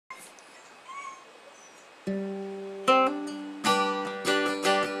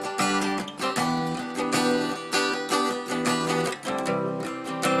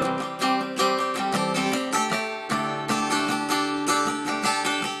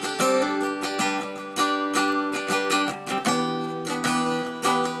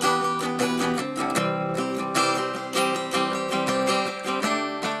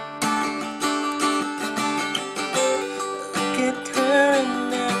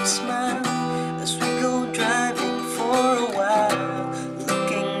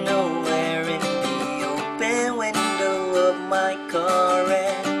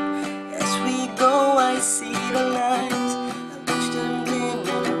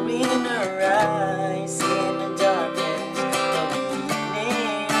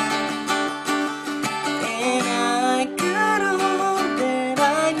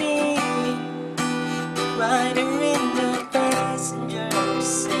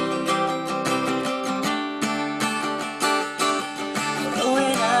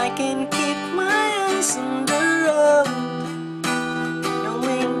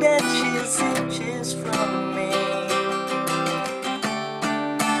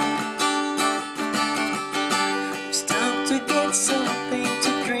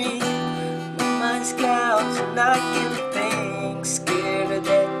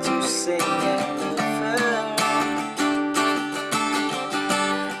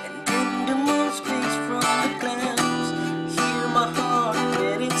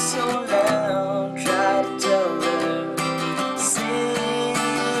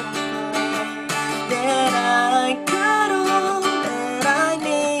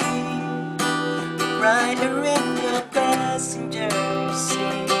Ride her in the passenger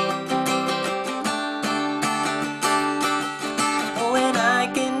seat. Oh, and I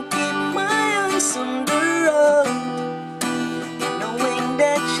can keep my eyes on the road, knowing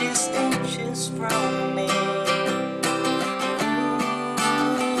that she's inches from me.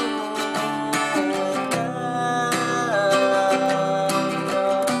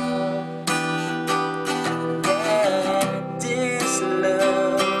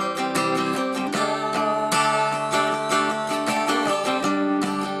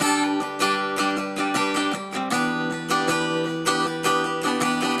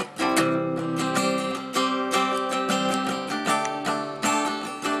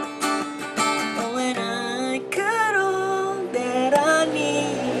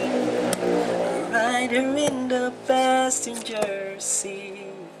 Her in the passenger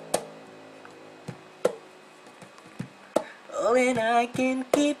seat. Oh, and I can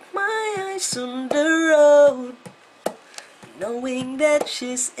keep my eyes on the road, knowing that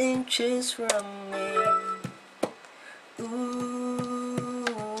she's inches from me. Ooh,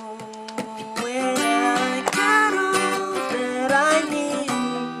 when I got all that I need,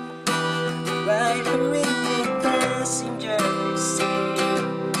 ride her in the passenger seat.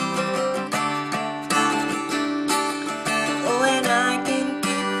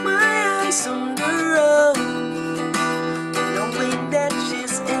 On the road, knowing that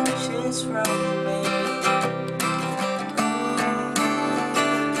she's inches from me.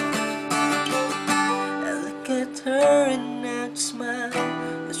 I look at her and I smile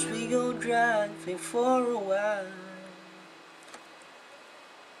as we go driving for a while.